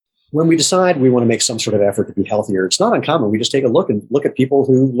when we decide we want to make some sort of effort to be healthier, it's not uncommon. We just take a look at people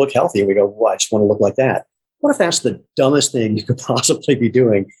who look healthy and we go, well, I just want to look like that. What if that's the dumbest thing you could possibly be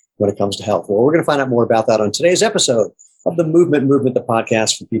doing when it comes to health? Well, we're going to find out more about that on today's episode of the Movement, the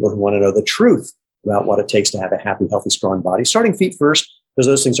podcast for people who want to know the truth about what it takes to have a happy, healthy, strong body. Starting feet first, because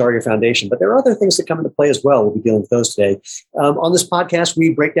those things are your foundation. But there are other things that come into play as well. We'll be dealing with those today. On this podcast,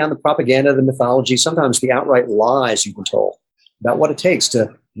 we break down the propaganda, the mythology, sometimes the outright lies you've been told about what it takes to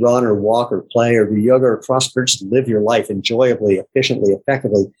run or walk or play or do yoga or CrossFit, just live your life enjoyably, efficiently,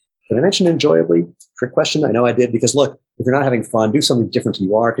 effectively. Did I mention enjoyably? Trick question. I know I did, because look, if you're not having fun, do something different than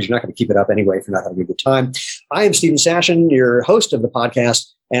you are, because you're not going to keep it up anyway if you're not having a good time. I am Stephen Sashen, your host of the podcast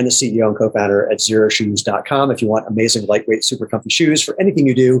and the CEO and co-founder at ZeroShoes.com. If you want amazing, lightweight, super comfy shoes for anything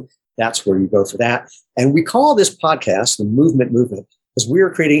you do, that's where you go for that. And we call this podcast the Movement, because we are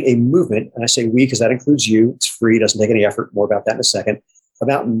creating a movement. And I say we because that includes you. It's free, doesn't take any effort. More about that in a second.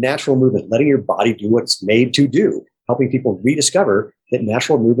 About natural movement, letting your body do what it's made to do, helping people rediscover that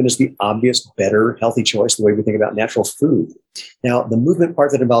natural movement is the obvious, better, healthy choice, the way we think about natural food. Now, the movement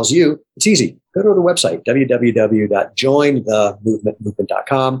part that involves you, it's easy. Go to the website,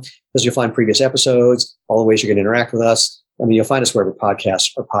 www.jointhemovementmovement.com, because you'll find previous episodes, all the ways you're going to interact with us. I mean, you'll find us wherever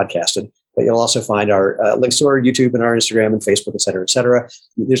podcasts are podcasted, but you'll also find our links to our YouTube and our Instagram and Facebook, et cetera, et cetera.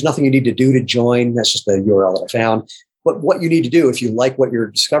 There's nothing you need to do to join. That's just the URL that I found. But what you need to do, if you like what you're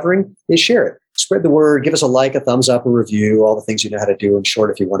discovering, is share it. Spread the word, give us a like, a thumbs up, a review, all the things you know how to do. In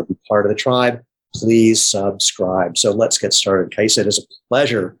short, if you want to be part of the tribe, please subscribe. So let's get started. Kaisa, it is a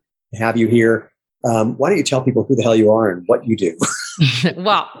pleasure to have you here. Why don't you tell people who the hell you are and what you do?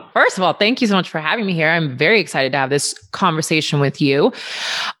 Well, first of all, thank you so much for having me here. I'm very excited to have this conversation with you.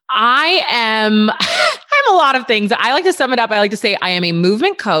 I'm a lot of things. I like to sum it up. I like to say I am a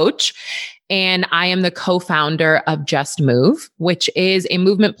movement coach. And I am the co-founder of Just Move, which is a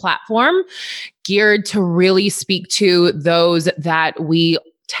movement platform geared to really speak to those that we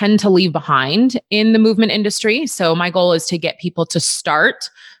tend to leave behind in the movement industry. So my goal is to get people to start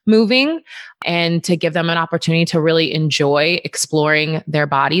moving and to give them an opportunity to really enjoy exploring their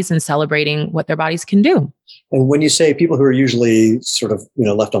bodies and celebrating what their bodies can do. And when you say people who are usually sort of,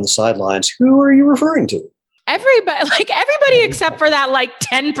 left on the sidelines, who are you referring to? Everybody except for that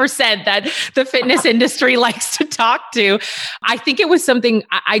 10% that the fitness industry likes to talk to. I think it was something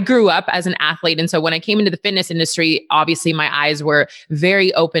I grew up as an athlete. And so when I came into the fitness industry, obviously my eyes were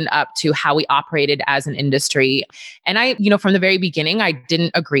very opened up to how we operated as an industry. And I, from the very beginning, I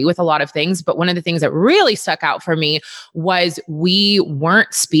didn't agree with a lot of things. But one of the things that really stuck out for me was we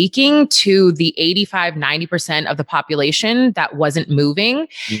weren't speaking to the 85, 90% of the population that wasn't moving.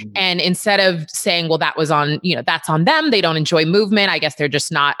 Mm-hmm. And instead of saying, well, that was on, that's on them. They don't enjoy movement. I guess they're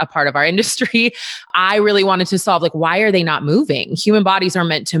just not a part of our industry. I really wanted to solve, why are they not moving? Human bodies are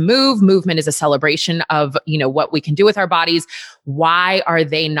meant to move. Movement is a celebration of, what we can do with our bodies. Why are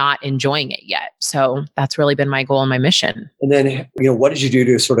they not enjoying it yet? So that's really been my goal and my mission. And then, what did you do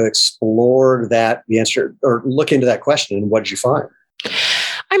to sort of explore the answer or look into that question? And what did you find?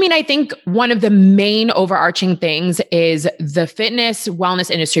 I think one of the main overarching things is the fitness wellness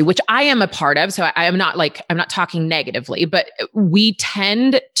industry, which I am a part of. So I'm not talking negatively, but we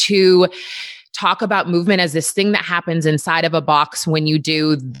tend to talk about movement as this thing that happens inside of a box when you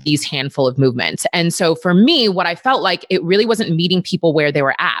do these handful of movements. And so for me, what I felt like it really wasn't meeting people where they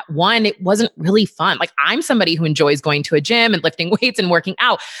were at. One, it wasn't really fun. I'm somebody who enjoys going to a gym and lifting weights and working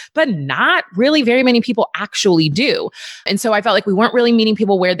out, but not really very many people actually do. And so I felt like we weren't really meeting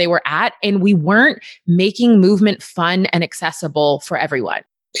people where they were at, and we weren't making movement fun and accessible for everyone.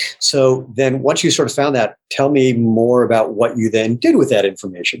 So then once you sort of found that, tell me more about what you then did with that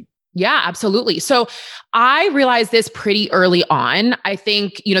information. Yeah, absolutely. So I realized this pretty early on. I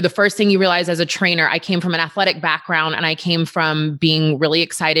think, the first thing you realize as a trainer, I came from an athletic background, and I came from being really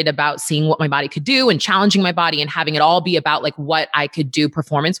excited about seeing what my body could do and challenging my body and having it all be about what I could do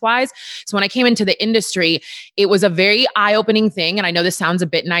performance-wise. So when I came into the industry, it was a very eye-opening thing. And I know this sounds a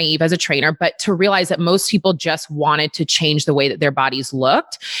bit naive as a trainer, but to realize that most people just wanted to change the way that their bodies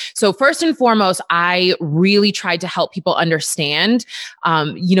looked. So first and foremost, I really tried to help people understand,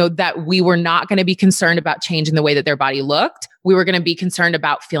 that we were not going to be concerned about changing the way that their body looked. We were going to be concerned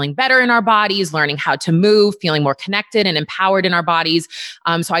about feeling better in our bodies, learning how to move, feeling more connected and empowered in our bodies.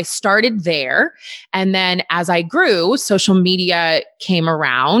 So I started there. And then as I grew, social media came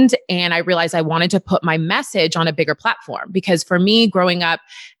around, and I realized I wanted to put my message on a bigger platform, because for me, growing up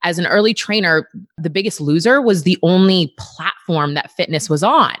as an early trainer, the Biggest Loser was the only platform that fitness was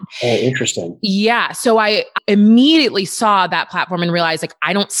on. Oh, interesting. Yeah. So I immediately saw that platform and realized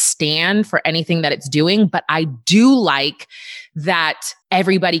I don't stand for anything that it's doing, but I do like that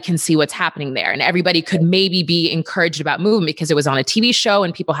everybody can see what's happening there and everybody could maybe be encouraged about movement because it was on a TV show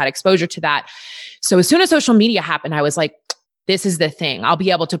and people had exposure to that. So as soon as social media happened, I was like, this is the thing. I'll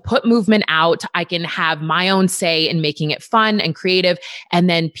be able to put movement out. I can have my own say in making it fun and creative, and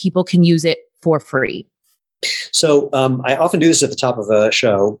then people can use it for free. So I often do this at the top of a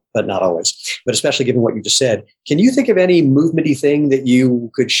show, but not always, but especially given what you just said. Can you think of any movementy thing that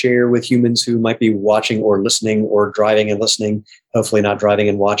you could share with humans who might be watching or listening or driving and listening, hopefully not driving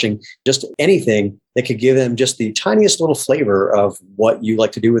and watching, just anything that could give them just the tiniest little flavor of what you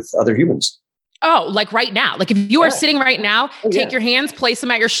like to do with other humans? Oh, like right now. Like if you are sitting right now, take your hands, place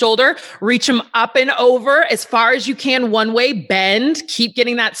them at your shoulder, reach them up and over as far as you can one way, bend, keep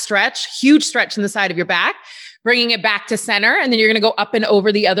getting that stretch, huge stretch in the side of your back, bringing it back to center. And then you're going to go up and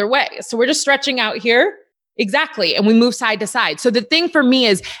over the other way. So we're just stretching out here. Exactly. And we move side to side. So the thing for me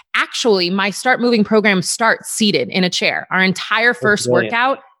is actually my Start Moving program starts seated in a chair. Our entire first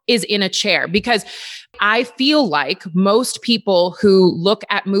workout is in a chair because I feel like most people who look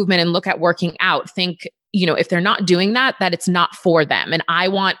at movement and look at working out think, if they're not doing that, that it's not for them. And I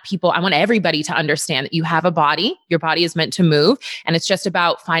want everybody to understand that you have a body, your body is meant to move, and it's just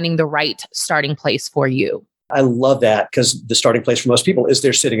about finding the right starting place for you. I love that because the starting place for most people is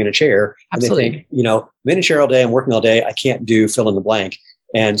they're sitting in a chair. Absolutely. And they think, I'm in a chair all day, I'm working all day, I can't do fill in the blank.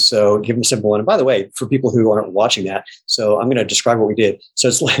 And so give them a simple one. And by the way, for people who aren't watching that, so I'm going to describe what we did. So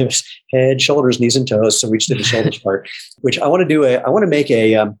it's like head, shoulders, knees, and toes. So we just did the shoulders part, which I want to make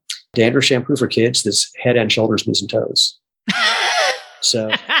a dandruff shampoo for kids that's head and shoulders, knees, and toes. So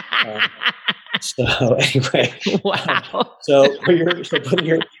anyway. Wow. So putting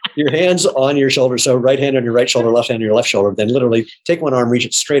your hands on your shoulder. So right hand on your right shoulder, left hand on your left shoulder. Then literally take one arm, reach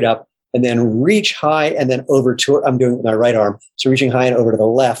it straight up, and then reach high and then over to, I'm doing it with my right arm. So reaching high and over to the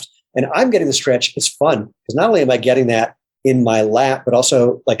left. And I'm getting the stretch. It's fun because not only am I getting that in my lap, but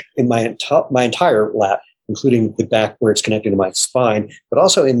also like in my entire lap, including the back where it's connected to my spine, but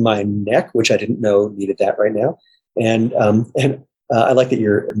also in my neck, which I didn't know needed that right now. And I like that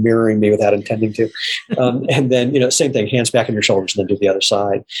you're mirroring me without intending to. And then, same thing, hands back on your shoulders and then do the other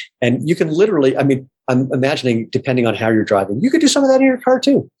side. And you can literally, I'm imagining, depending on how you're driving, you could do some of that in your car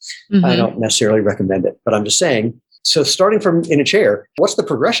too. Mm-hmm. I don't necessarily recommend it, but I'm just saying. So starting from in a chair, what's the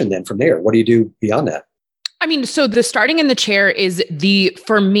progression then from there? What do you do beyond that? So the starting in the chair is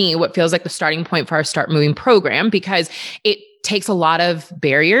for me, what feels like the starting point for our Start Moving program, because it takes a lot of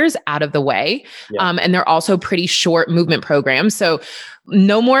barriers out of the way. Yeah. And they're also pretty short movement programs. So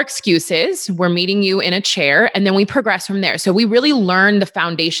no more excuses. We're meeting you in a chair and then we progress from there. So we really learn the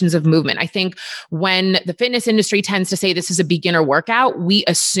foundations of movement. I think when the fitness industry tends to say this is a beginner workout, we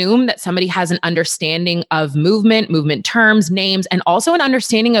assume that somebody has an understanding of movement terms, names, and also an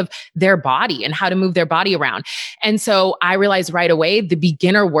understanding of their body and how to move their body around. And so I realized right away, the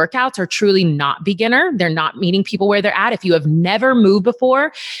beginner workouts are truly not beginner. They're not meeting people where they're at. If you have never moved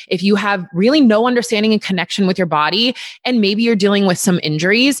before, if you have really no understanding and connection with your body, and maybe you're dealing with some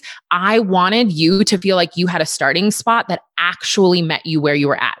injuries, I wanted you to feel like you had a starting spot that actually met you where you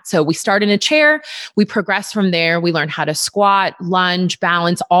were at. So we start in a chair, we progress from there. We learn how to squat, lunge,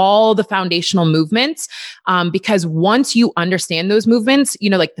 balance, all the foundational movements. Because once you understand those movements,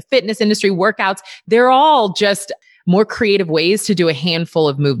 like the fitness industry workouts, they're all just more creative ways to do a handful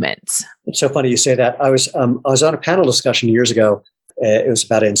of movements. It's so funny you say that. I was on a panel discussion years ago. It was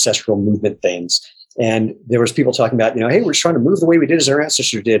about ancestral movement things. And there was people talking about, hey, we're just trying to move the way we did as our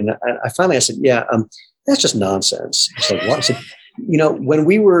ancestors did. And I finally said, that's just nonsense. I said, what? I said, when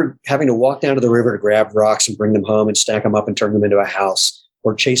we were having to walk down to the river to grab rocks and bring them home and stack them up and turn them into a house,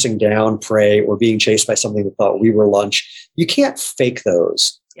 or chasing down prey, or being chased by something that thought we were lunch, you can't fake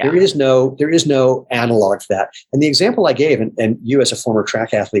those. Yeah. There is no analog for that. And the example I gave, and you as a former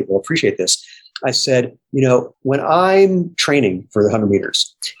track athlete will appreciate this, I said, when I'm training for the 100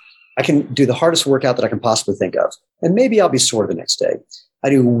 meters, I can do the hardest workout that I can possibly think of. And maybe I'll be sore the next day. I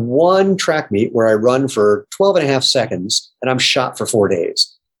do one track meet where I run for 12 and a half seconds and I'm shot for 4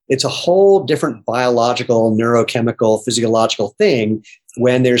 days. It's a whole different biological, neurochemical, physiological thing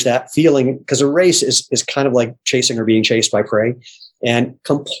when there's that feeling, because a race is kind of like chasing or being chased by prey, and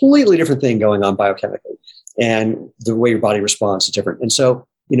completely different thing going on biochemically. And the way your body responds is different. And so,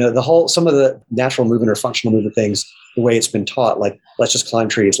 some of the natural movement or functional movement things, the way it's been taught, like, let's just climb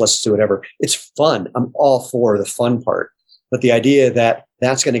trees, let's just do whatever. It's fun. I'm all for the fun part. But the idea that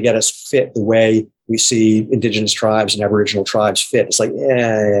that's going to get us fit the way we see indigenous tribes and Aboriginal tribes fit, it's like,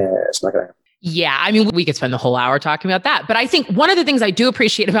 it's not going to happen. Yeah, I mean, we could spend the whole hour talking about that. But I think one of the things I do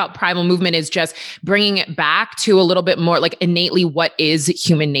appreciate about primal movement is just bringing it back to a little bit more like innately what is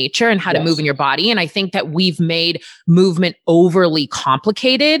human nature and how to move in your body. And I think that we've made movement overly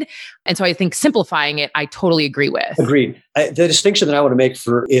complicated. And so I think simplifying it, I totally agree with. Agreed. The distinction that I want to make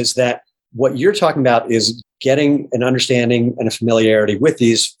is that what you're talking about is getting an understanding and a familiarity with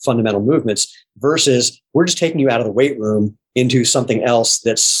these fundamental movements versus we're just taking you out of the weight room into something else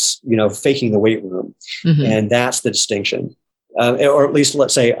that's, faking the weight room. Mm-hmm. And that's the distinction. Or at least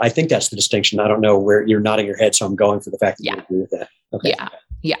let's say, I think that's the distinction. I don't know where you're nodding your head. So I'm going for the fact that you agree with that. Okay.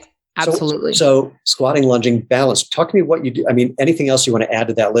 Yeah. Absolutely. So squatting, lunging, balance. Talk to me what you do. I mean, anything else you want to add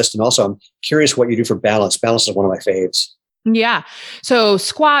to that list? And also I'm curious what you do for balance. Balance is one of my faves. Yeah. So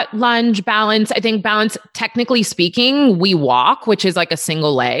squat, lunge, balance. I think balance, technically speaking, we walk, which is like a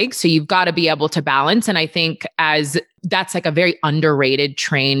single leg. So you've got to be able to balance. And I think that's like a very underrated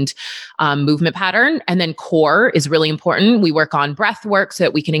trained movement pattern. And then core is really important. We work on breath work so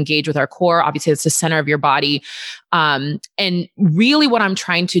that we can engage with our core. Obviously, it's the center of your body. And really what I'm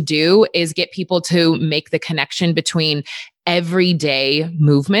trying to do is get people to make the connection between everyday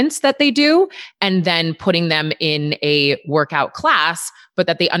movements that they do and then putting them in a workout class, but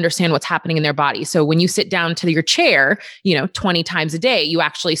that they understand what's happening in their body. So when you sit down to your chair, 20 times a day, you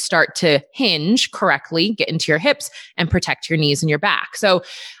actually start to hinge correctly, get into your hips and protect your knees and your back. So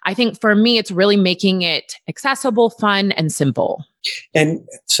I think for me, it's really making it accessible, fun, and simple. And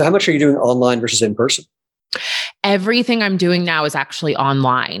so how much are you doing online versus in person? Everything I'm doing now is actually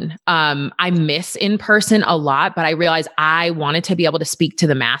online. I miss in person a lot, but I realized I wanted to be able to speak to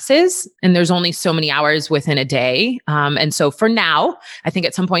the masses, and there's only so many hours within a day. And so for now, I think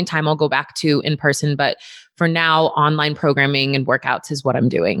at some point in time, I'll go back to in person, but for now, online programming and workouts is what I'm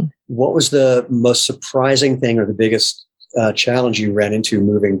doing. What was the most surprising thing or the biggest challenge you ran into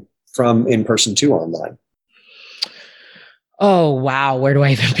moving from in person to online? Oh, wow. Where do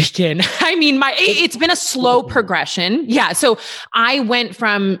I even begin? I mean, it's been a slow progression. Yeah. So I went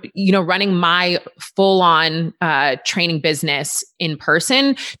from, running my full on training business in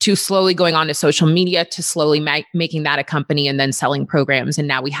person to slowly going on to social media to slowly making that a company and then selling programs. And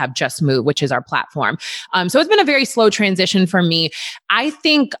now we have Just Move, which is our platform. So it's been a very slow transition for me. I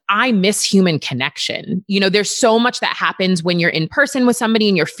think I miss human connection. There's so much that happens when you're in person with somebody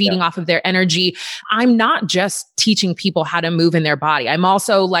and you're feeding off of their energy. I'm not just teaching people how to move in their body. I'm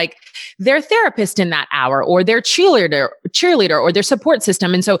also like their therapist in that hour or their cheerleader or their support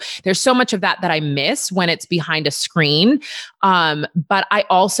system. And so there's so much of that I miss when it's behind a screen. But I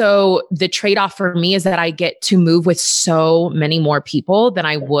also, the trade-off for me is that I get to move with so many more people than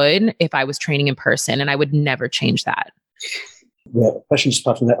I would if I was training in person, and I would never change that. Yeah, question just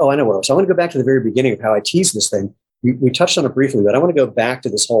popped in that. Oh, I know what else. I want to go back to the very beginning of how I teased this thing. We touched on it briefly, but I want to go back to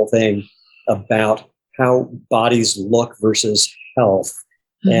this whole thing about how bodies look versus health.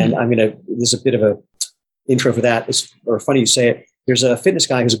 Mm-hmm. And there's a bit of a intro for that. It's funny you say it. There's a fitness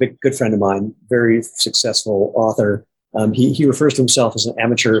guy who's a good friend of mine, very successful author. He refers to himself as an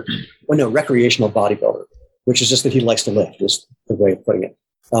recreational bodybuilder, which is just that he likes to lift, is the way of putting it.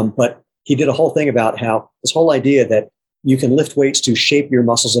 But he did a whole thing about how this whole idea that you can lift weights to shape your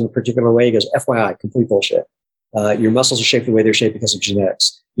muscles in a particular way. He goes, FYI, complete bullshit. Your muscles are shaped the way they're shaped because of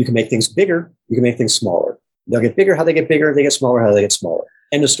genetics. You can make things bigger. You can make things smaller. They'll get bigger how they get bigger. They get smaller how they get smaller.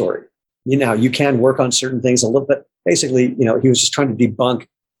 End of story. You can work on certain things a little bit. Basically, he was just trying to debunk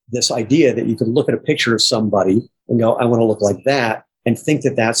this idea that you could look at a picture of somebody and go, I want to look like that, and think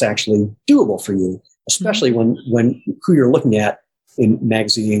that that's actually doable for you, especially when who you're looking at in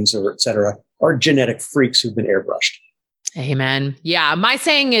magazines or et cetera are genetic freaks who've been airbrushed. Amen. Yeah. My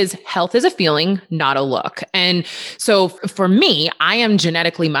saying is health is a feeling, not a look. And so for me, I am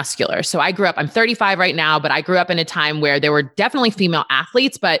genetically muscular. So I'm 35 right now, but I grew up in a time where there were definitely female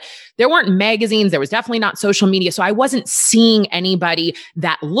athletes, but there weren't magazines. There was definitely not social media. So I wasn't seeing anybody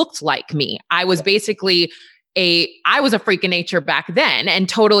that looked like me. I was basically I was a freak of nature back then, and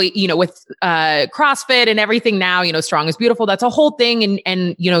totally, with CrossFit and everything now, strong is beautiful. That's a whole thing.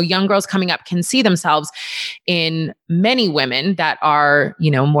 And young girls coming up can see themselves in many women that are,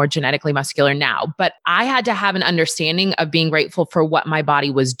 more genetically muscular now. But I had to have an understanding of being grateful for what my body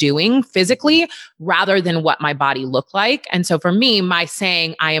was doing physically rather than what my body looked like. And so for me, my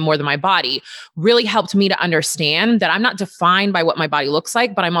saying, I am more than my body, really helped me to understand that I'm not defined by what my body looks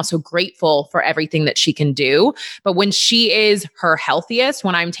like, but I'm also grateful for everything that she can do. do. But when she is her healthiest,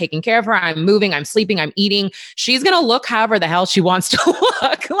 when I'm taking care of her, I'm moving, I'm sleeping, I'm eating, she's going to look however the hell she wants to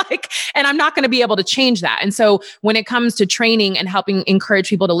look like, and I'm not going to be able to change that. And so when it comes to training and helping encourage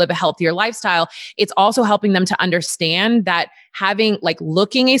people to live a healthier lifestyle, it's also helping them to understand that having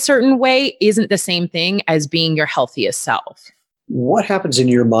looking a certain way isn't the same thing as being your healthiest self. What happens in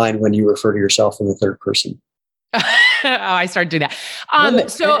your mind when you refer to yourself in the third person? I started doing that. I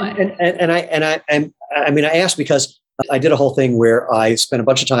asked because I did a whole thing where I spent a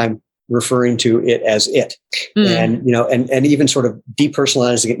bunch of time referring to it as it, and even sort of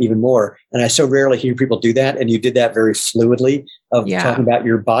depersonalizing it even more. And I so rarely hear people do that. And you did that very fluidly of talking about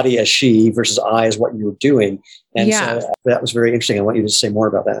your body as she versus I as what you were doing. And so that was very interesting. I want you to say more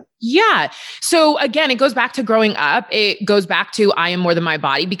about that. Yeah. So again, it goes back to growing up. It goes back to I am more than my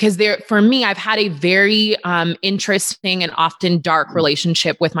body, because for me, I've had a very interesting and often dark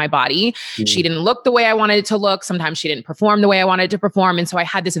relationship with my body. Mm-hmm. She didn't look the way I wanted it to look. Sometimes she didn't perform the way I wanted it to perform. And so I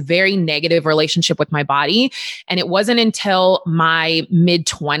had this very negative relationship with my body. And it wasn't until my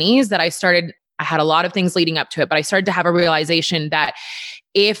mid-20s that I had a lot of things leading up to it, but I started to have a realization that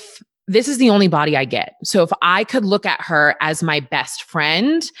if this is the only body I get. So if I could look at her as my best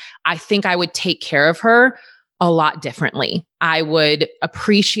friend, I think I would take care of her a lot differently. I would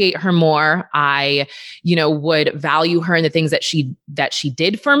appreciate her more. I, would value her in the things that she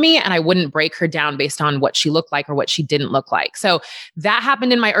did for me. And I wouldn't break her down based on what she looked like or what she didn't look like. So that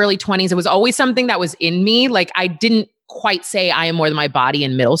happened in my early 20s. It was always something that was in me. I didn't quite say I am more than my body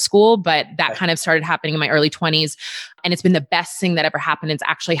in middle school, but that kind of started happening in my early 20s. And it's been the best thing that ever happened. It's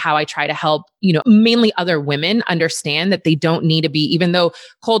actually how I try to help, mainly other women understand that they don't need to be, even though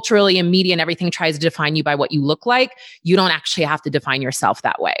culturally and media and everything tries to define you by what you look like, you don't actually have to define yourself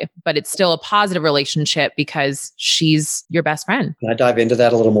that way. But it's still a positive relationship because she's your best friend. Can I dive into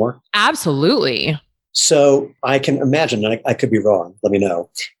that a little more? Absolutely. So I can imagine, and I could be wrong, let me know,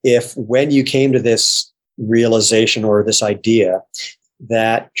 if when you came to this realization or this idea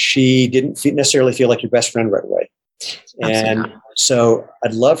that she didn't necessarily feel like your best friend right away. And so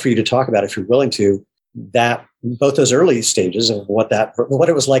I'd love for you to talk about, if you're willing to, that both those early stages of what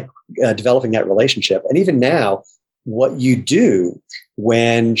it was like developing that relationship. And even now, what you do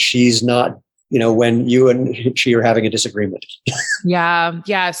when she's not, when you and she are having a disagreement.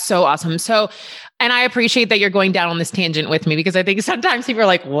 Yeah. So awesome. So, and I appreciate that you're going down on this tangent with me, because I think sometimes people are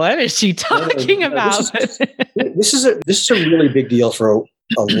like, what is she talking about? This is a really big deal for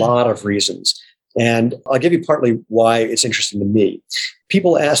a lot of reasons. And I'll give you partly why it's interesting to me.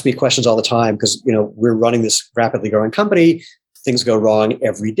 People ask me questions all the time because, we're running this rapidly growing company. Things go wrong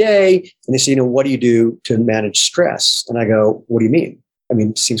every day. And they say, what do you do to manage stress? And I go, what do you mean?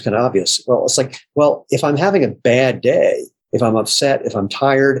 It seems kind of obvious. Well, it's if I'm having a bad day, if I'm upset, if I'm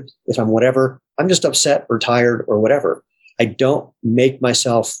tired, if I'm whatever, I'm just upset or tired or whatever. I don't make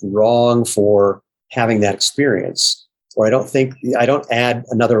myself wrong for having that experience, or I don't add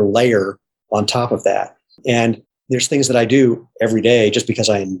another layer on top of that. And there's things that I do every day just because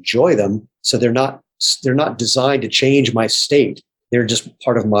I enjoy them. So they're not designed to change my state. They're just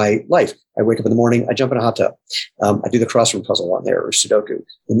part of my life. I wake up in the morning, I jump in a hot tub. I do the crossword puzzle on there, or Sudoku.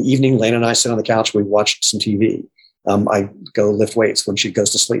 In the evening, Lana and I sit on the couch, we watch some TV. I go lift weights when she goes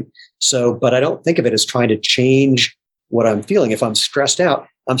to sleep. So, but I don't think of it as trying to change what I'm feeling. If I'm stressed out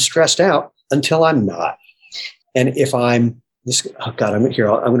until I'm not. And if I'm I'm going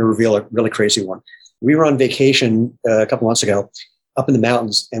to reveal a really crazy one. We were on vacation a couple months ago up in the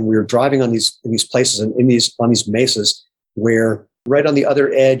mountains, and we were driving on these places and on these mesas where right on the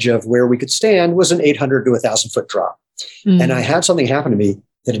other edge of where we could stand was an 800 to 1,000 foot drop. Mm. And I had something happen to me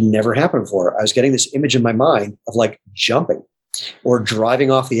that had never happened before. I was getting this image in my mind of jumping or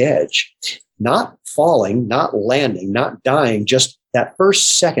driving off the edge, not falling, not landing, not dying, just that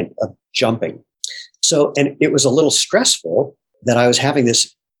first second of jumping. So, and it was a little stressful that I was having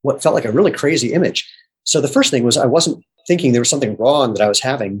this, what felt like a really crazy image. So the first thing was I wasn't thinking there was something wrong that I was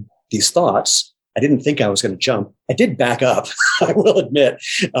having these thoughts. I didn't think I was going to jump. I did back up, I will admit.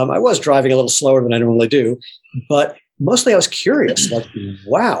 I was driving a little slower than I normally do, but mostly I was curious,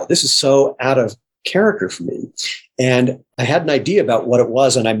 wow, this is so out of character for me. And I had an idea about what it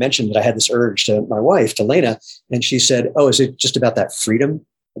was. And I mentioned that I had this urge to my wife, to Lena, and she said, oh, is it just about that freedom,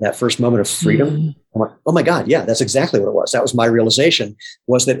 that first moment of freedom? Mm. I'm like, oh my God, yeah, that's exactly what it was. That was my realization,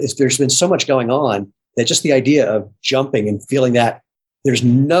 was that if there's been so much going on, that just the idea of jumping and feeling that there's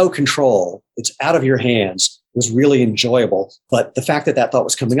no control, it's out of your hands, was really enjoyable. But the fact that that thought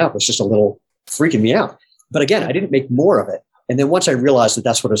was coming up was just a little freaking me out. But again, I didn't make more of it. And then once I realized that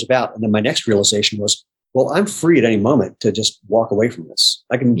that's what it was about, and then my next realization was, well, I'm free at any moment to just walk away from this.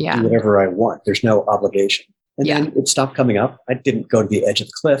 I can do whatever I want. There's no obligation. And then it stopped coming up. I didn't go to the edge of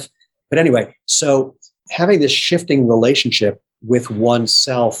the cliff. But anyway, so having this shifting relationship with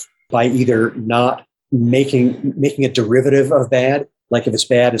oneself by either not making a derivative of bad, like if it's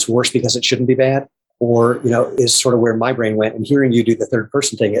bad, it's worse because it shouldn't be bad, or, is sort of where my brain went. And hearing you do the third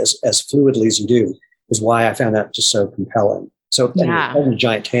person thing as fluidly as you do is why I found that just so compelling. So anyway, that was a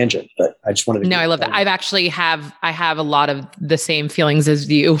giant tangent, but I just wanted to. No, I love that. I've actually I have a lot of the same feelings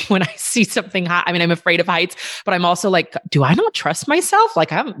as you when I see something high. I mean, I'm afraid of heights, but I'm also like, do I not trust myself?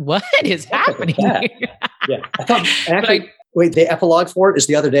 Like, what is happening? Yeah. I thought actually, the epilogue for it is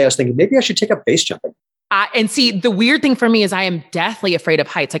the other day I was thinking maybe I should take up base jumping. And see, the weird thing for me is I am deathly afraid of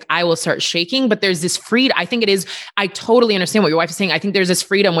heights. Like I will start shaking, but there's this freedom. I think it is, I totally understand what your wife is saying. I think there's this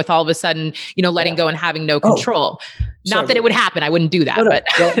freedom with all of a sudden, letting go and having no control. Not that it would happen. I wouldn't do that. No. But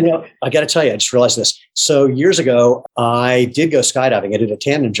well, I got to tell you, I just realized this. So years ago, I did go skydiving. I did a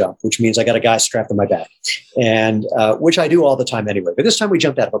tandem jump, which means I got a guy strapped to my back, and which I do all the time anyway. But this time we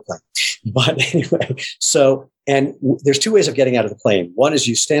jumped out of a plane. But anyway, there's two ways of getting out of the plane. One is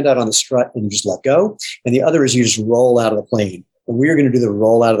you stand out on the strut and you just let go. And the other is you just roll out of the plane. And we were going to do the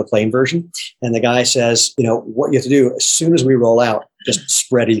roll out of the plane version. And the guy says, what you have to do as soon as we roll out, just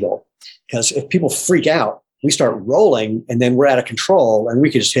spread eagle. Because if people freak out, we start rolling and then we're out of control and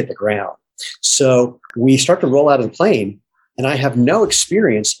we could just hit the ground. So we start to roll out of the plane and I have no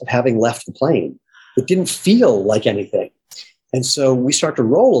experience of having left the plane. It didn't feel like anything. And so we start to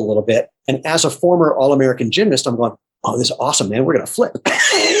roll a little bit. And as a former All-American gymnast, I'm going, oh, this is awesome, man. We're going to flip.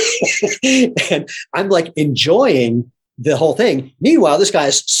 And I'm like enjoying the whole thing. Meanwhile, this guy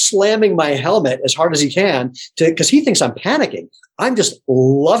is slamming my helmet as hard as he can because he thinks I'm panicking. I'm just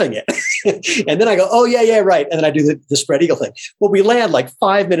loving it. And then I go, oh, yeah, right. And then I do the spread eagle thing. Well, we land like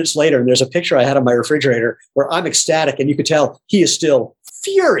 5 minutes later, and there's a picture I had on my refrigerator where I'm ecstatic, and you could tell he is still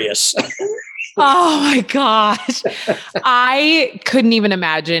furious. Oh my gosh. I couldn't even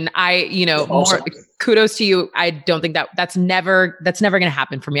imagine. More kudos to you. I don't think that's never going to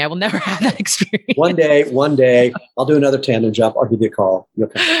happen for me. I will never have that experience. One day I'll do another tandem jump. I'll give you a call.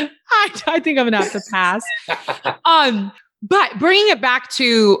 I think I'm going to have to pass. But bringing it back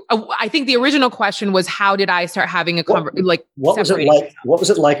to, I think the original question was, how did I start having a conversation? What was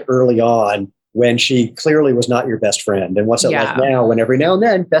it like early on when she clearly was not your best friend? And what's it like now when every now and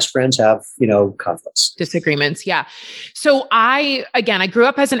then best friends have, conflicts? Disagreements. Yeah. So I grew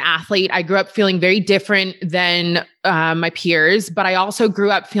up as an athlete. I grew up feeling very different than my peers, but I also grew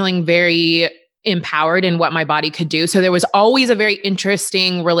up feeling very empowered in what my body could do. So there was always a very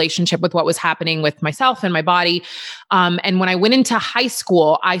interesting relationship with what was happening with myself and my body. And when I went into high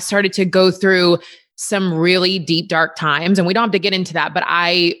school, I started to go through some really deep, dark times. And we don't have to get into that, but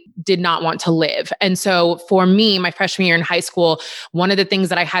I did not want to live. And so for me, my freshman year in high school, one of the things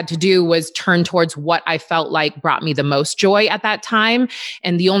that I had to do was turn towards what I felt like brought me the most joy at that time.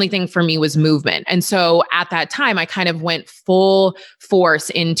 And the only thing for me was movement. And so at that time, I kind of went full force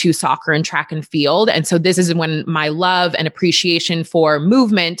into soccer and track and field. And so this is when my love and appreciation for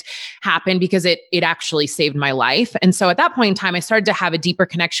movement happened, because it actually saved my life. And so at that point in time, I started to have a deeper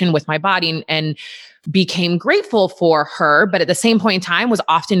connection with my body and became grateful for her, but at the same point in time was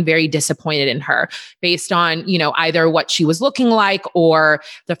often very disappointed in her based on, either what she was looking like or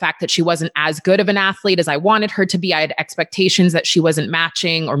the fact that she wasn't as good of an athlete as I wanted her to be. I had expectations that she wasn't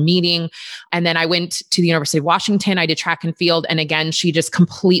matching or meeting. And then I went to the University of Washington. I did track and field. And again, she just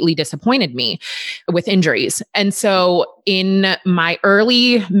completely disappointed me with injuries. And so in my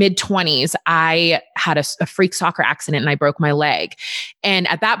early mid-20s, I had a freak soccer accident and I broke my leg. And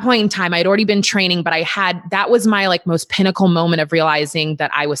at that point in time, I'd already been training, but that was my most pinnacle moment of realizing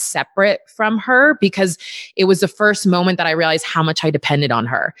that I was separate from her, because it was the first moment that I realized how much I depended on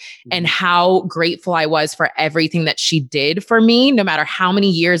her and how grateful I was for everything that she did for me, no matter how many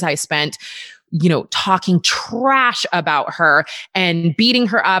years I spent talking trash about her and beating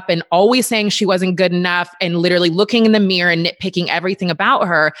her up and always saying she wasn't good enough and literally looking in the mirror and nitpicking everything about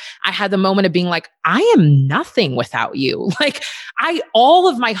her. I had the moment of being like, I am nothing without you. All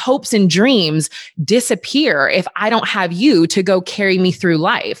of my hopes and dreams disappear if I don't have you to go carry me through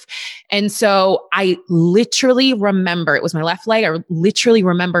life. And so I literally remember, it was my left leg. I literally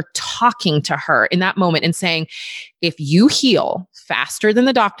remember talking to her in that moment and saying, if you heal faster than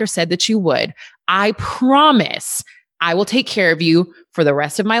the doctor said that you would, I promise I will take care of you for the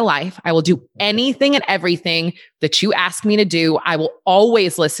rest of my life. I will do anything and everything that you ask me to do. I will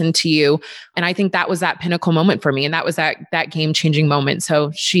always listen to you. And I think that was that pinnacle moment for me. And that was that game-changing moment.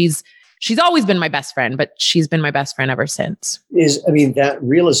 So she's always been my best friend, but she's been my best friend ever since. That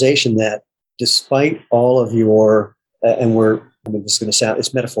realization that despite all of your, this is going to sound,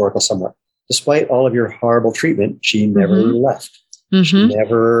 it's metaphorical somewhat. Despite all of your horrible treatment, she never left. She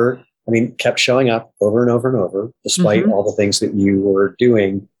never, kept showing up over and over and over, despite all the things that you were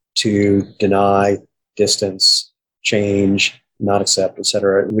doing to deny, distance, change, not accept, et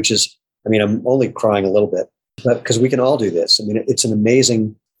cetera, which is, I'm only crying a little bit, but because we can all do this. It's an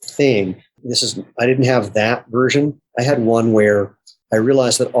amazing thing. I didn't have that version. I had one where I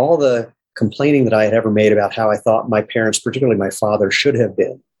realized that all the complaining that I had ever made about how I thought my parents, particularly my father, should have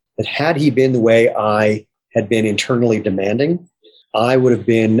been, that had he been the way I had been internally demanding, I would have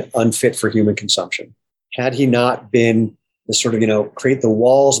been unfit for human consumption. Had he not been the sort of, create the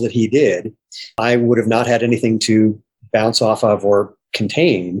walls that he did, I would have not had anything to bounce off of or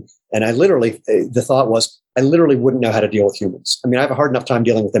contain. And the thought was, I literally wouldn't know how to deal with humans. I have a hard enough time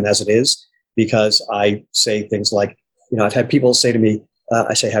dealing with them as it is, because I say things like, I've had people say to me,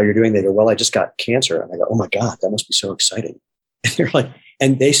 I say, how you're doing? They go, well, I just got cancer. And I go, oh my God, that must be so exciting. And they're like,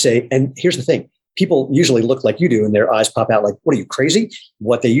 and they say, and here's the thing, people usually look like you do and their eyes pop out like, what are you, crazy?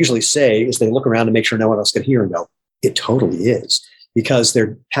 What they usually say is they look around to make sure no one else can hear and go, it totally is. Because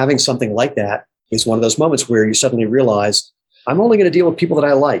they're having something like that is one of those moments where you suddenly realize, I'm only going to deal with people that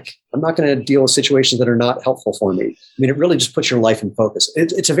I like. I'm not going to deal with situations that are not helpful for me. It really just puts your life in focus.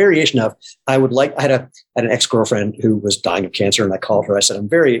 It's a variation of, I had an ex-girlfriend who was dying of cancer, and I called her. I said, I'm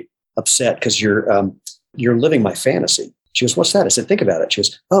very upset because you're living my fantasy. She goes, what's that? I said, think about it. She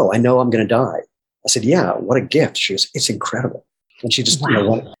goes, oh, I know I'm going to die. I said, yeah, what a gift. She goes, it's incredible. And she just,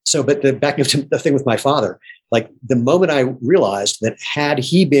 wow. But back to the thing with my father, like the moment I realized that had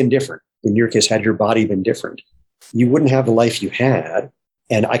he been different, in your case, had your body been different, you wouldn't have the life you had.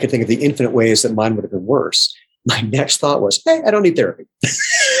 And I could think of the infinite ways that mine would have been worse. My next thought was, hey, I don't need therapy.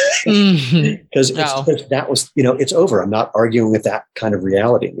 Because that was, it's over. I'm not arguing with that kind of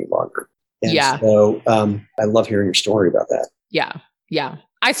reality any longer. And so I love hearing your story about that. Yeah. Yeah.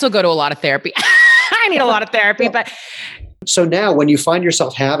 I still go to a lot of therapy. I need a lot of therapy, but. So now when you find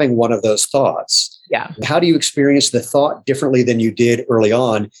yourself having one of those thoughts, how do you experience the thought differently than you did early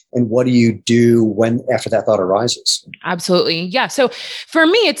on? And what do you do after that thought arises? Absolutely. Yeah. So for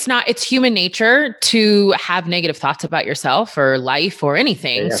me, it's human nature to have negative thoughts about yourself or life or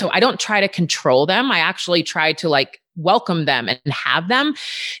anything. Yeah. So I don't try to control them. I actually try to welcome them and have them.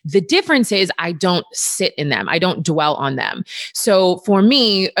 The difference is I don't sit in them. I don't dwell on them. So for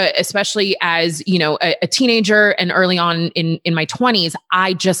me, especially as, a teenager and early on in my 20s,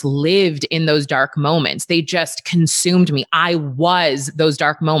 I just lived in those dark moments. They just consumed me. I was those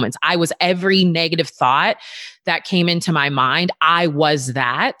dark moments. I was every negative thought that came into my mind. I was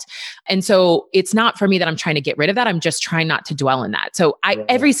that. And so it's not for me that I'm trying to get rid of that. I'm just trying not to dwell in that. So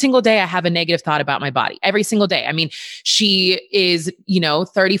every single day I have a negative thought about my body. Every single day. She is,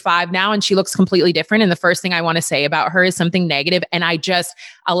 35 now and she looks completely different. And the first thing I want to say about her is something negative, and I just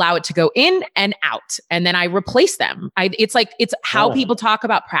allow it to go in and out. And then I replace them. It's how people talk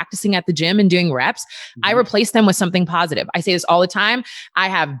about practicing at the gym and doing reps. Mm-hmm. I replace them with something positive. I say this all the time. I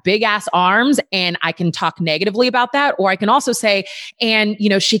have big ass arms and I can talk negatively about that. Or I can also say, and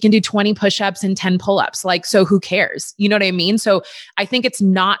she can do 20 push-ups and 10 pull-ups. So who cares? You know what I mean? So I think it's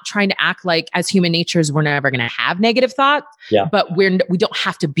not trying to act like as human natures, we're never going to have negative thoughts, but we don't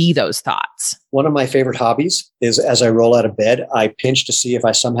have to be those thoughts. One of my favorite hobbies is as I roll out of bed, I pinch to see if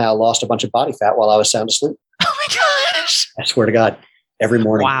I somehow lost a bunch of body fat while I was sound asleep. Oh my gosh. I swear to God, every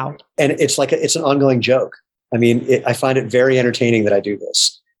morning. Wow. And it's an ongoing joke. I find it very entertaining that I do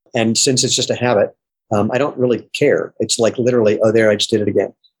this. And since it's just a habit, I don't really care. It's literally, oh, there, I just did it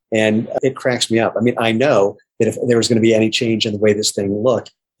again. And it cracks me up. I know that if there was going to be any change in the way this thing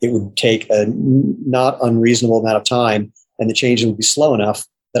looked, it would take a not unreasonable amount of time, and the change would be slow enough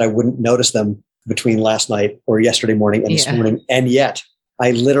that I wouldn't notice them between last night or yesterday morning and this morning. And yet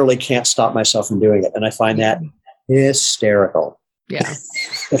I literally can't stop myself from doing it. And I find that hysterical. Yeah.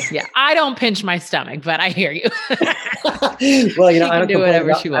 Yeah. I don't pinch my stomach, but I hear you. Well, I don't do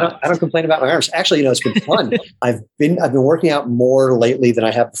whatever she wants. I don't complain about my arms. Actually, it's been fun. I've been working out more lately than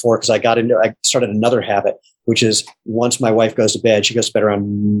I have before, because I started another habit, which is once my wife goes to bed, she goes to bed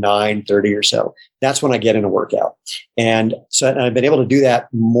around 9:30 or so. That's when I get in a workout. And so I've been able to do that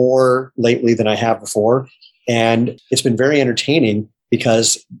more lately than I have before. And it's been very entertaining,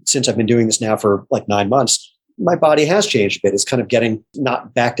 because since I've been doing this now for 9 months, my body has changed a bit. It's kind of getting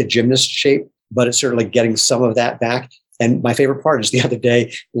not back to gymnast shape, but it's certainly getting some of that back. And my favorite part is the other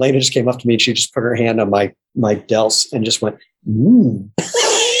day, Lena just came up to me and she just put her hand on my delts and just went, Wow.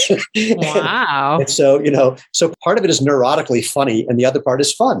 And so, so part of it is neurotically funny and the other part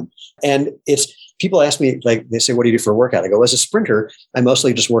is fun. And people ask me, like, they say, what do you do for a workout? I go, as a sprinter, I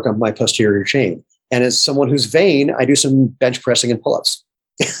mostly just work on my posterior chain. And as someone who's vain, I do some bench pressing and pull-ups.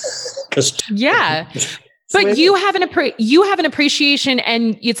 Yeah. But you have an appreciation,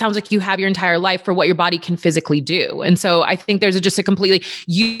 and it sounds like you have your entire life for what your body can physically do. And so I think there's just a completely,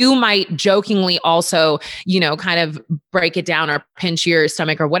 you might jokingly also, kind of break it down or pinch your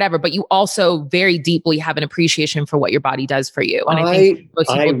stomach or whatever, but you also very deeply have an appreciation for what your body does for you. And I think most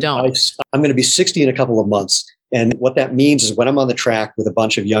people don't. I'm going to be 60 in a couple of months. And what that means is when I'm on the track with a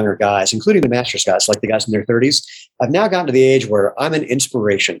bunch of younger guys, including the Masters guys, like the guys in their 30s, I've now gotten to the age where I'm an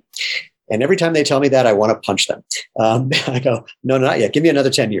inspiration. And every time they tell me that, I want to punch them. I go, no, not yet. Give me another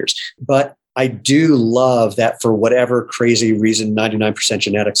 10 years. But I do love that for whatever crazy reason, 99%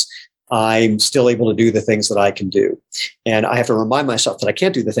 genetics, I'm still able to do the things that I can do. And I have to remind myself that I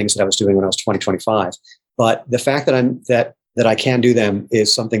can't do the things that I was doing when I was 20, 25. But the fact that I can do them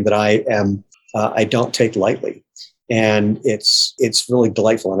is something that I don't take lightly. And it's really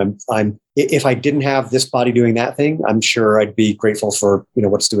delightful. And if I didn't have this body doing that thing, I'm sure I'd be grateful for,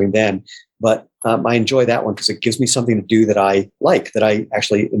 what it's doing then. But I enjoy that one because it gives me something to do that I like, that I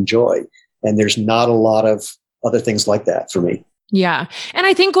actually enjoy. And there's not a lot of other things like that for me. Yeah. And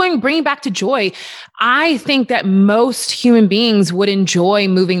I think bringing back to joy, I think that most human beings would enjoy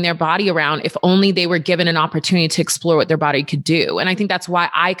moving their body around if only they were given an opportunity to explore what their body could do. And I think that's why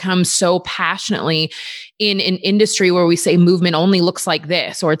I come so passionately in an industry where we say movement only looks like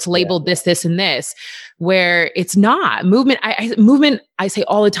this, or it's labeled this, this, and this, where it's not. Movement, I say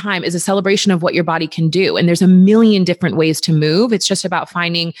all the time, is a celebration of what your body can do. And there's a million different ways to move. It's just about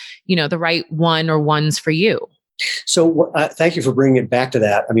finding, the right one or ones for you. So thank you for bringing it back to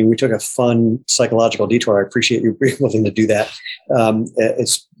that. I mean, we took a fun psychological detour. I appreciate you being willing to do that.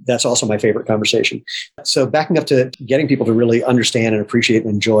 That's also my favorite conversation. So backing up to getting people to really understand and appreciate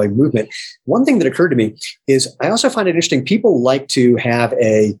and enjoy movement, one thing that occurred to me is I also find it interesting. People like to have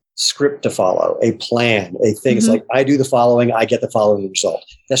a script to follow, a plan, a thing. It's like, I do the following, I get the following result.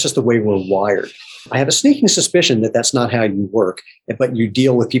 That's just the way we're wired. I have a sneaking suspicion that that's not how you work, but you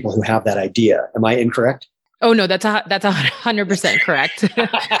deal with people who have that idea. Am I incorrect? Oh no, that's 100% correct.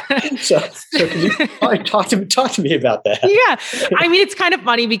 so can you talk to me about that? Yeah. I mean, it's kind of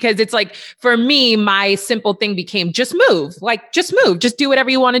funny because it's like, for me, my simple thing became just move, just do whatever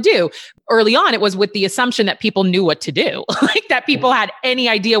you want to do. Early on, it was with the assumption that people knew what to do, like that people had any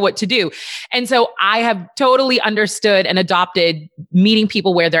idea what to do. And so I have totally understood and adopted meeting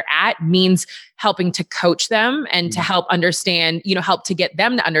people where they're at means helping to coach them and to help understand, help to get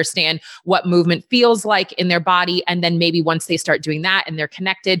them to understand what movement feels like in their body. And then maybe once they start doing that and they're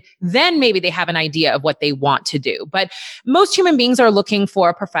connected, then maybe they have an idea of what they want to do. But most human beings are looking for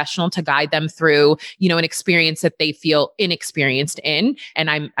a professional to guide them through, an experience that they feel inexperienced in. And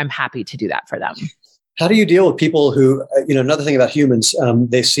I'm happy to do that for them. How do you deal with people who, another thing about humans,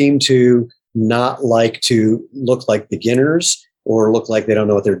 they seem to not like to look like beginners or look like they don't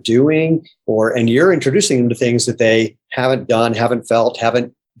know what they're doing, and you're introducing them to things that they haven't done, haven't felt,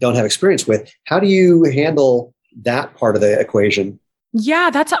 don't have experience with. How do you handle that part of the equation? Yeah,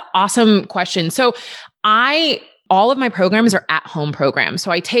 that's an awesome question. So all of my programs are at-home programs.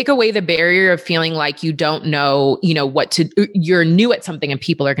 So I take away the barrier of feeling like you don't know, you're new at something and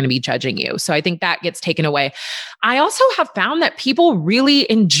people are going to be judging you. So I think that gets taken away. I also have found that people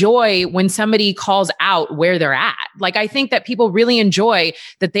really enjoy when somebody calls out where they're at. Like, I think that people really enjoy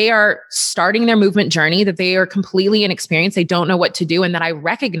that they are starting their movement journey, that they are completely inexperienced, they don't know what to do, and that I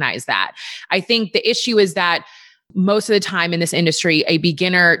recognize that. I think the issue is that most of the time in this industry, a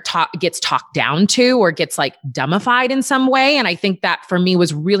beginner gets talked down to or gets like dumbified in some way. And I think that for me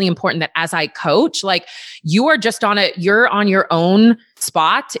was really important that as I coach, like, you're on your own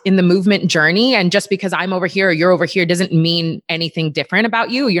spot in the movement journey. And just because I'm over here or you're over here doesn't mean anything different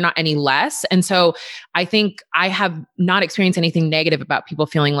about you. You're not any less. And so I think I have not experienced anything negative about people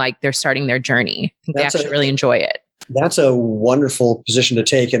feeling like they're starting their journey. I think they actually really enjoy it. That's a wonderful position to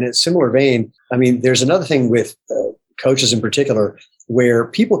take. And in a similar vein, I mean, there's another thing with coaches in particular, where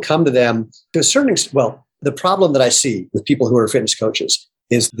people come to them to a certain extent. Well, the problem that I see with people who are fitness coaches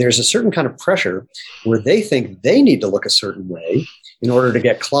is there's a certain kind of pressure where they think they need to look a certain way in order to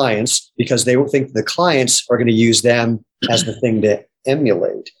get clients, because they think the clients are going to use them as the thing to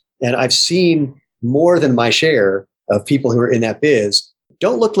emulate. And I've seen more than my share of people who are in that biz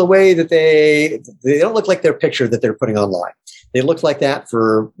don't look the way that they don't look like their picture that they're putting online. They looked like that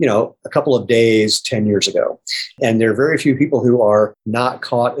for, a couple of days, 10 years ago. And there are very few people who are not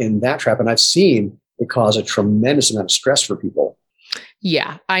caught in that trap. And I've seen it cause a tremendous amount of stress for people.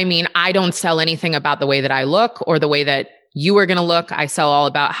 Yeah. I mean, I don't sell anything about the way that I look or the way that you are going to look. I sell all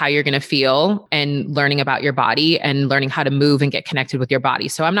about how you're going to feel and learning about your body and learning how to move and get connected with your body.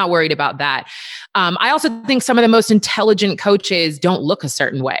 So I'm not worried about that. I also think some of the most intelligent coaches don't look a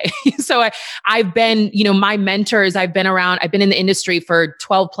certain way. So I've been, my mentors, I've been in the industry for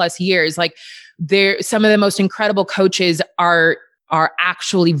 12 plus years. Like some of the most incredible coaches are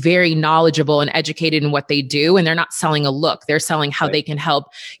actually very knowledgeable and educated in what they do. And they're not selling a look. They're selling how they can help,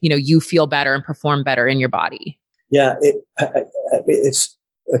 you feel better and perform better in your body. Yeah, it's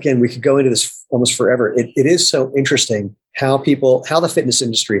again, we could go into this almost forever. It is so interesting how the fitness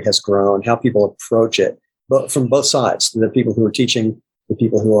industry has grown, how people approach it, but from both sides, the people who are teaching, the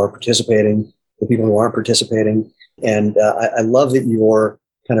people who are participating, the people who aren't participating. And I love that you're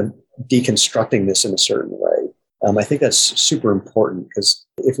kind of deconstructing this in a certain way. I think that's super important because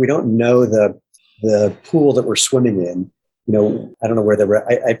if we don't know the pool that we're swimming in, I don't know where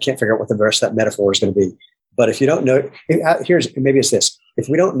I can't figure out what the rest of that metaphor is going to be. But if you don't know, maybe it's this. If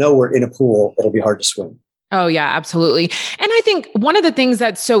we don't know we're in a pool, it'll be hard to swim. Oh, yeah, absolutely. And I think one of the things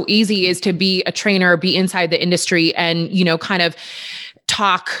that's so easy is to be a trainer, be inside the industry and, kind of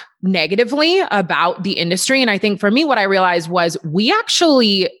talk negatively about the industry. And I think for me, what I realized was we have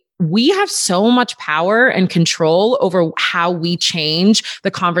so much power and control over how we change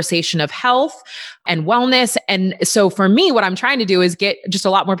the conversation of health and wellness. And so for me, what I'm trying to do is get just a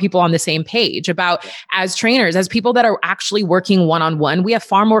lot more people on the same page about, as trainers, as people that are actually working one-on-one, we have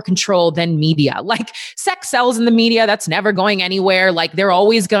far more control than media. Like sex sells in the media. That's never going anywhere. Like they're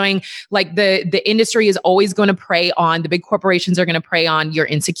always going, like the industry is always going to prey on, the big corporations are going to prey on your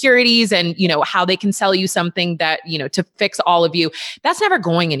insecurities and, how they can sell you something that, to fix all of you. That's never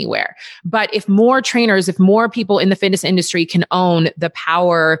going anywhere. But if more trainers, if more people in the fitness industry can own the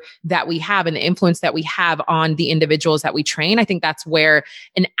power that we have and the influence that we have on the individuals that we train, I think that's where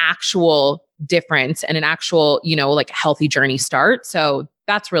an actual difference and an actual, healthy journey starts. So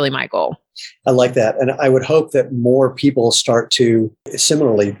that's really my goal. I like that. And I would hope that more people start to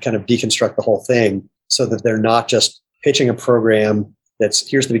similarly kind of deconstruct the whole thing so that they're not just pitching a program that's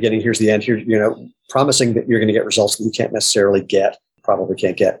here's the beginning, here's the end, here, promising that you're going to get results that you can't necessarily get, probably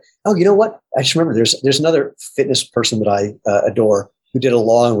can't get. Oh, you know what? I just remember there's another fitness person that I adore who did a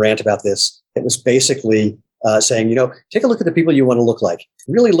long rant about this. It was basically saying, take a look at the people you want to look like.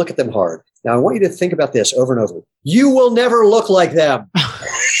 Really look at them hard. Now, I want you to think about this over and over. You will never look like them.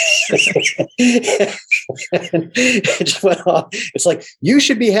 It just went on. It's like, you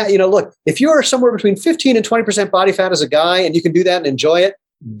should be, look, if you are somewhere between 15 and 20% body fat as a guy and you can do that and enjoy it,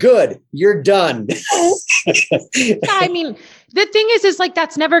 good, you're done. I mean, the thing is like,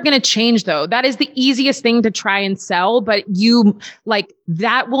 that's never going to change though. That is the easiest thing to try and sell, but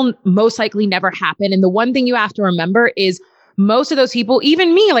that will most likely never happen. And the one thing you have to remember is most of those people,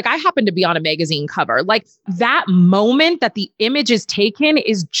 even me, I happen to be on a magazine cover, that moment that the image is taken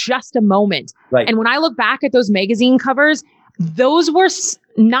is just a moment. Right. And when I look back at those magazine covers, those were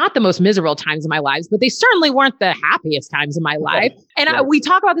not the most miserable times of my lives, but they certainly weren't the happiest times of my life. And we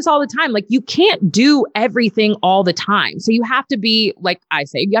talk about this all the time. You can't do everything all the time. So you have to be, like I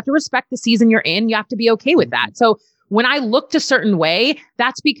say, you have to respect the season you're in. You have to be okay with that. So when I looked a certain way,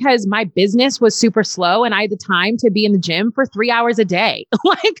 that's because my business was super slow and I had the time to be in the gym for 3 hours a day.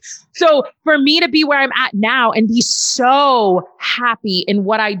 So for me to be where I'm at now and be so happy in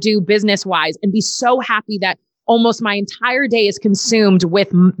what I do business wise and be so happy that almost my entire day is consumed with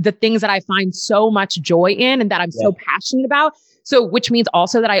the things that I find so much joy in and that I'm so passionate about. So, which means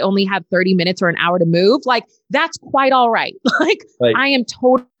also that I only have 30 minutes or an hour to move. That's quite all right. I am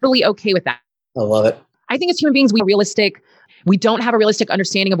totally okay with that. I love it. I think as human beings, we don't have a realistic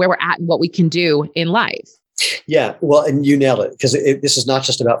understanding of where we're at and what we can do in life. Yeah. Well, and you nailed it because this is not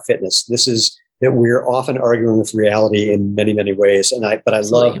just about fitness. This is that we're often arguing with reality in many, many ways. But I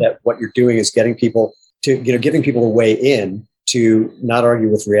love that what you're doing is getting people to, giving people a way in to not argue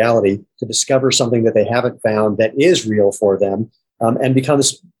with reality, to discover something that they haven't found that is real for them and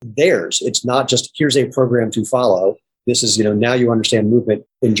becomes theirs. It's not just here's a program to follow. This is, now you understand movement,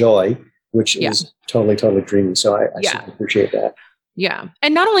 enjoy, which is totally, totally dreamy. So I certainly appreciate that. Yeah.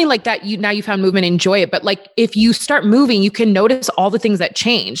 And not only that you found movement, enjoy it, but if you start moving, you can notice all the things that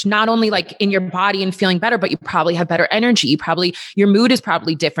change, not only in your body and feeling better, but you probably have better energy. Your mood is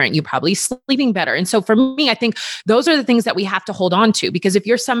probably different. You're probably sleeping better. And so for me, I think those are the things that we have to hold on to, because if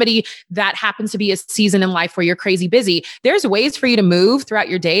you're somebody that happens to be a season in life where you're crazy busy, there's ways for you to move throughout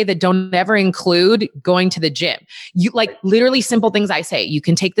your day that don't ever include going to the gym. You literally simple things I say, you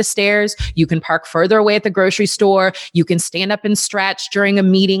can take the stairs, you can park further away at the grocery store, you can stand up and stretch during a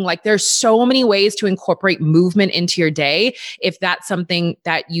meeting. There's so many ways to incorporate movement into your day if that's something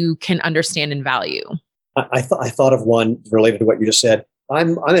that you can understand and value. I thought of one related to what you just said.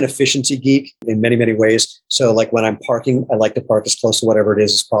 I'm an efficiency geek in many, many ways. So like when I'm parking, I like to park as close to whatever it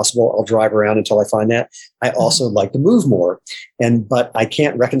is as possible. I'll drive around until I find that. I also like to move more. But I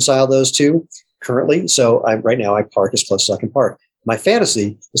can't reconcile those two currently. So right now I park as close as I can park. My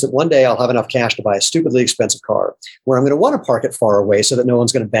fantasy is that one day I'll have enough cash to buy a stupidly expensive car where I'm going to want to park it far away so that no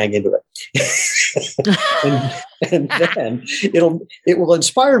one's going to bang into it. and then it will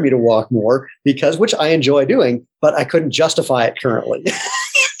inspire me to walk more which I enjoy doing, but I couldn't justify it currently.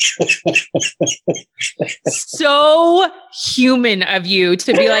 So human of you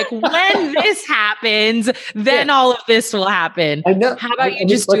to be like, when this happens, then all of this will happen. I know. How about you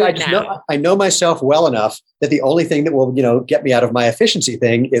just do it now? I know myself well enough that the only thing that will, get me out of my efficiency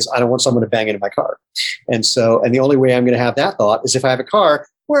thing is I don't want someone to bang into my car. And the only way I'm going to have that thought is if I have a car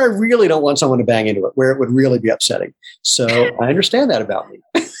where I really don't want someone to bang into it, where it would really be upsetting. So I understand that about me.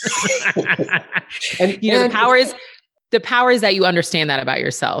 The power is that you understand that about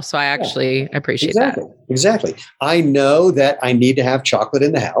yourself. So I actually appreciate that. Exactly. I know that I need to have chocolate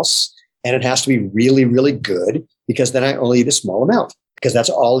in the house and it has to be really, really good because then I only eat a small amount because that's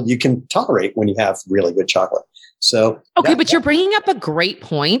all you can tolerate when you have really good chocolate. So but you're bringing up a great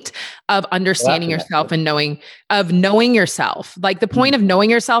point of understanding yourself and knowing yourself. Like the point of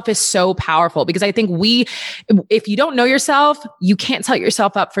knowing yourself is so powerful because I think if you don't know yourself, you can't set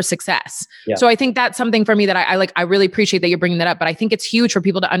yourself up for success. Yeah. So I think that's something for me that I like. I really appreciate that you're bringing that up, but I think it's huge for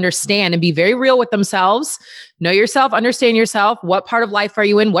people to understand and be very real with themselves. Know yourself, understand yourself. What part of life are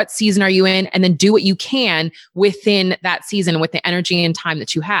you in? What season are you in? And then do what you can within that season with the energy and time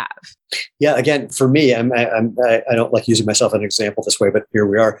that you have. Yeah. Again, for me, I don't like using myself as an example this way, but here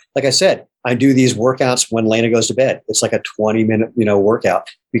we are. Like I said, I do these workouts when Lena goes to bed. It's like a 20-minute, workout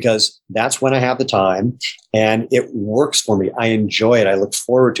because that's when I have the time and it works for me. I enjoy it. I look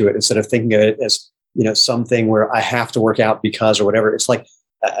forward to it instead of thinking of it as, something where I have to work out because or whatever. It's like,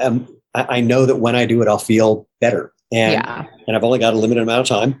 I know that when I do it, I'll feel better. And I've only got a limited amount of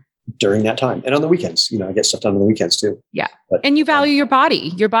time during that time. And on the weekends, I get stuff done on the weekends too. Yeah. And you value your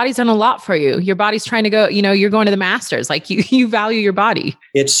body. Your body's done a lot for you. Your body's trying to go, you're going to the Masters. Like you value your body.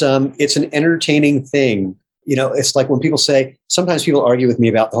 It's an entertaining thing. It's like when people say, sometimes people argue with me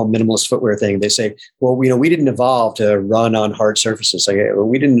about the whole minimalist footwear thing. They say, well, we didn't evolve to run on hard surfaces. Like,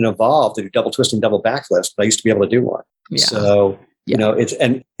 we didn't evolve to do double twisting, double backflips, but I used to be able to do one. Yeah. So,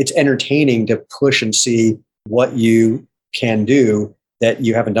 it's entertaining to push and see what you can do that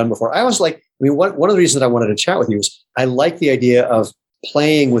you haven't done before. I was like, one of the reasons that I wanted to chat with you is I like the idea of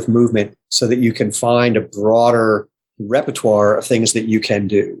playing with movement so that you can find a broader repertoire of things that you can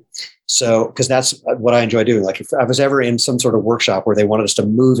do. So, because that's what I enjoy doing. Like if I was ever in some sort of workshop where they wanted us to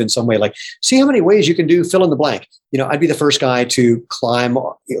move in some way, like see how many ways you can do fill in the blank. I'd be the first guy to climb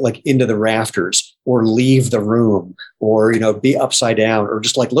like into the rafters or leave the room or, be upside down or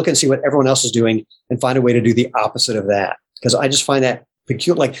just like look and see what everyone else is doing and find a way to do the opposite of that. Because I just find that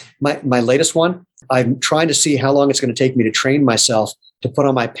peculiar. Like my latest one, I'm trying to see how long it's going to take me to train myself to put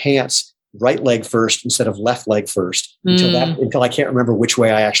on my pants right leg first instead of left leg first until I can't remember which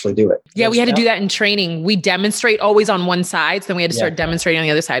way I actually do it. Yeah, we had to do that in training. We demonstrate always on one side. So then we had to start demonstrating on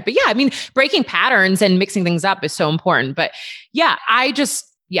the other side. But breaking patterns and mixing things up is so important. But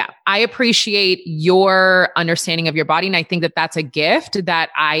I appreciate your understanding of your body. And I think that that's a gift that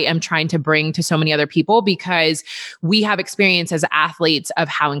I am trying to bring to so many other people because we have experience as athletes of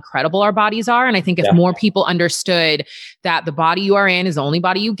how incredible our bodies are. And I think if more people understood that the body you are in is the only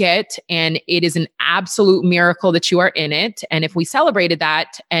body you get, and it is an absolute miracle that you are in it. And if we celebrated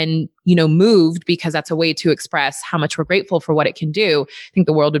that and, moved because that's a way to express how much we're grateful for what it can do, I think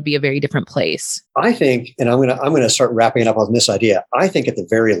the world would be a very different place. I think, and I'm going to start wrapping it up on this idea. I think at the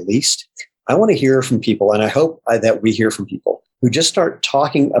very least, I want to hear from people, and I hope that we hear from people who just start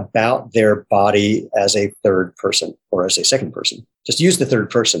talking about their body as a third person or as a second person. Just use the third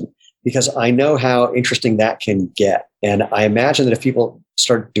person because I know how interesting that can get. And I imagine that if people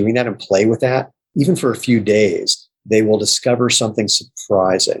start doing that and play with that, even for a few days, they will discover something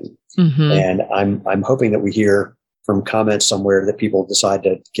surprising. Mm-hmm. And I'm hoping that we hear from comments somewhere that people decide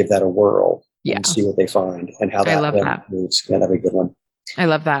to give that a whirl and see what they find and how that moves. That'd be a good one. I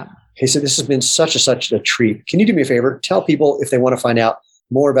love that. Okay, so this has been such a treat. Can you do me a favor? Tell people if they want to find out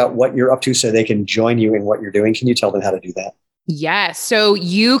more about what you're up to so they can join you in what you're doing. Can you tell them how to do that? Yes. So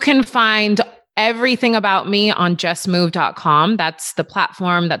you can find everything about me on justmove.com. That's the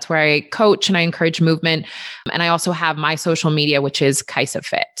platform. That's where I coach and I encourage movement. And I also have my social media, which is Kaisa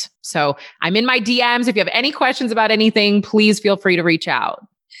Fit. So I'm in my DMs. If you have any questions about anything, please feel free to reach out.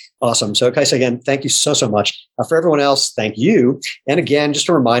 Awesome. So, Kaisa, again, thank you so much. For everyone else, thank you. And again, just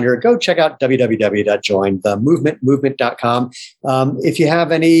a reminder, go check out www.jointhemovement.com. If you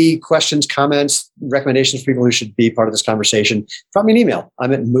have any questions, comments, recommendations for people who should be part of this conversation, drop me an email.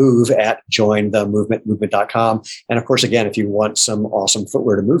 I'm at move@jointhemovement.com. And of course, again, if you want some awesome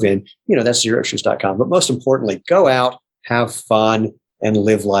footwear to move in, that's zeroshoes.com. But most importantly, go out, have fun, and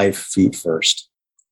live life feet first.